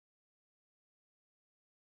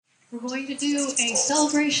We're going to do a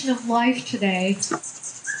celebration of life today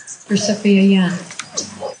for Sophia Yin.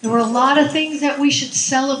 There were a lot of things that we should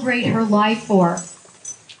celebrate her life for.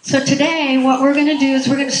 So today, what we're going to do is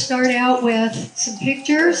we're going to start out with some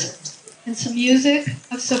pictures and some music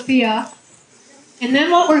of Sophia. And then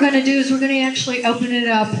what we're going to do is we're going to actually open it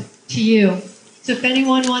up to you. So if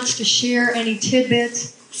anyone wants to share any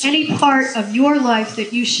tidbits, any part of your life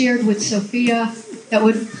that you shared with Sophia that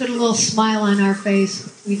would put a little smile on our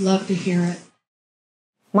face, we'd love to hear it.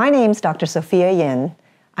 My name's Dr. Sophia Yin.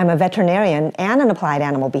 I'm a veterinarian and an applied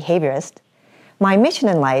animal behaviorist. My mission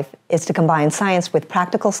in life is to combine science with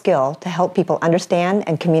practical skill to help people understand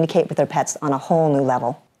and communicate with their pets on a whole new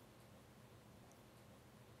level.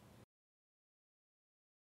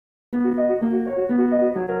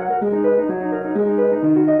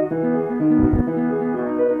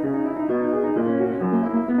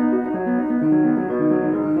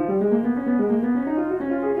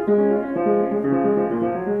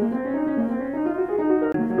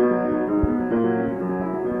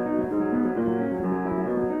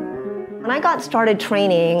 When I got started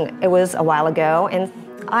training, it was a while ago, and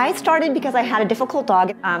I started because I had a difficult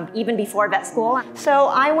dog even before vet school. So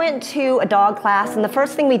I went to a dog class, and the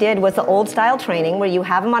first thing we did was the old style training where you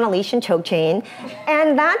have him on a leash and choke chain.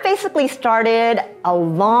 And that basically started a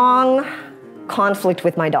long conflict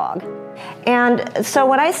with my dog. And so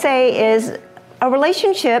what I say is a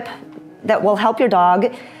relationship that will help your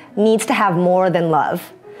dog needs to have more than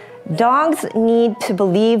love. Dogs need to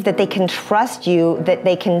believe that they can trust you, that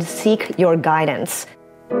they can seek your guidance.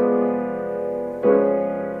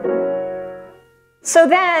 So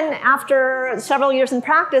then, after several years in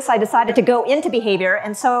practice, I decided to go into behavior,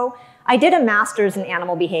 and so I did a master's in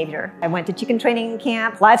animal behavior. I went to chicken training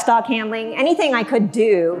camp, livestock handling, anything I could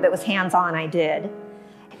do that was hands-on, I did.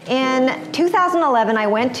 In 2011, I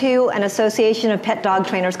went to an Association of Pet Dog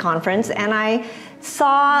Trainers conference, and I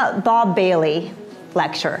saw Bob Bailey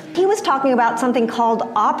lecture. He was talking about something called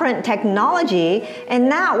operant technology, and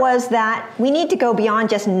that was that we need to go beyond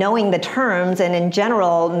just knowing the terms and in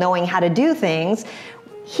general knowing how to do things.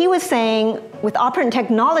 He was saying with operant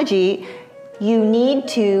technology, you need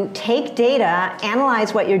to take data,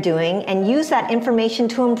 analyze what you're doing, and use that information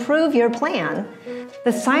to improve your plan.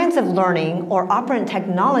 The science of learning, or operant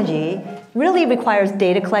technology, really requires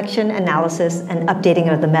data collection, analysis, and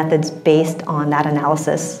updating of the methods based on that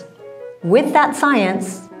analysis. With that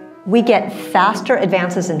science, we get faster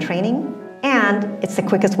advances in training, and it's the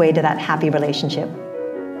quickest way to that happy relationship.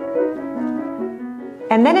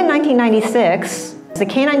 And then in 1996, the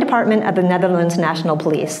Canine Department of the Netherlands National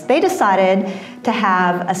Police, they decided to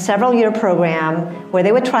have a several-year program where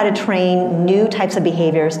they would try to train new types of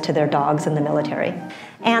behaviors to their dogs in the military.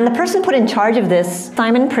 And the person put in charge of this,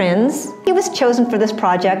 Simon Prins, he was chosen for this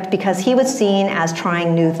project because he was seen as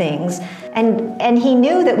trying new things. And he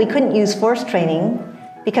knew that we couldn't use force training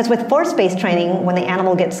because with force-based training, when the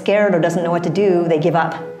animal gets scared or doesn't know what to do, they give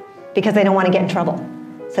up because they don't want to get in trouble.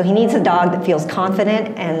 So he needs a dog that feels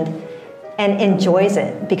confident and enjoys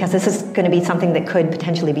it, because this is going to be something that could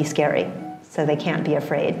potentially be scary, so they can't be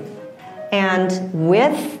afraid. And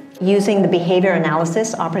with using the behavior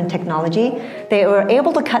analysis, operant technology, they were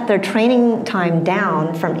able to cut their training time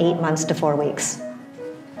down from 8 months to 4 weeks.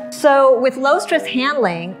 So with low-stress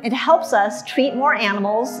handling, it helps us treat more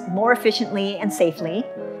animals more efficiently and safely.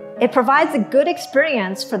 It provides a good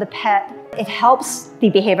experience for the pet. It helps the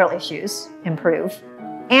behavioral issues improve.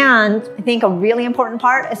 And I think a really important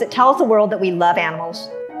part is it tells the world that we love animals.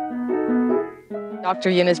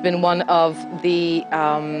 Dr. Yin has been one of the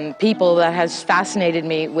people that has fascinated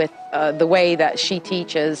me with the way that she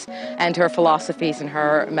teaches and her philosophies and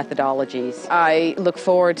her methodologies. I look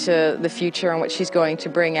forward to the future and what she's going to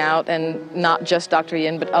bring out, and not just Dr.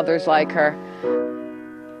 Yin, but others like her.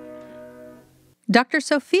 Dr.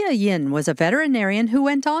 Sophia Yin was a veterinarian who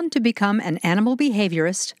went on to become an animal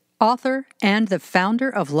behaviorist, author, and the founder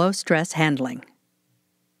of Low Stress Handling.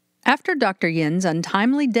 After Dr. Yin's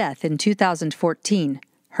untimely death in 2014,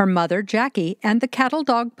 her mother, Jackie, and the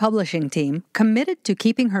CattleDog Publishing team committed to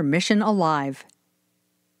keeping her mission alive.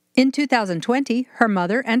 In 2020, her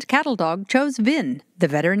mother and CattleDog chose VIN, the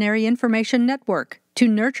Veterinary Information Network, to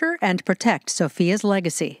nurture and protect Sophia's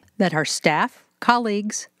legacy that her staff,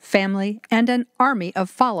 colleagues, family, and an army of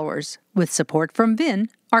followers, with support from VIN,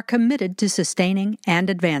 are committed to sustaining and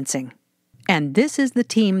advancing. And this is the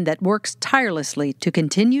team that works tirelessly to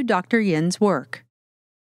continue Dr. Yin's work.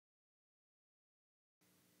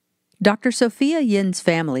 Dr. Sophia Yin's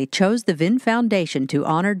family chose the VIN Foundation to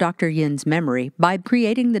honor Dr. Yin's memory by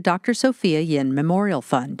creating the Dr. Sophia Yin Memorial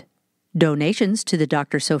Fund. Donations to the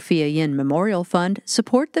Dr. Sophia Yin Memorial Fund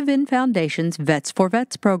support the Vin Foundation's Vets for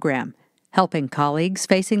Vets program, helping colleagues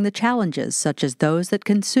facing the challenges such as those that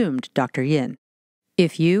consumed Dr. Yin.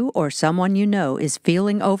 If you or someone you know is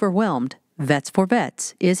feeling overwhelmed, Vets for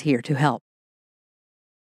Vets is here to help.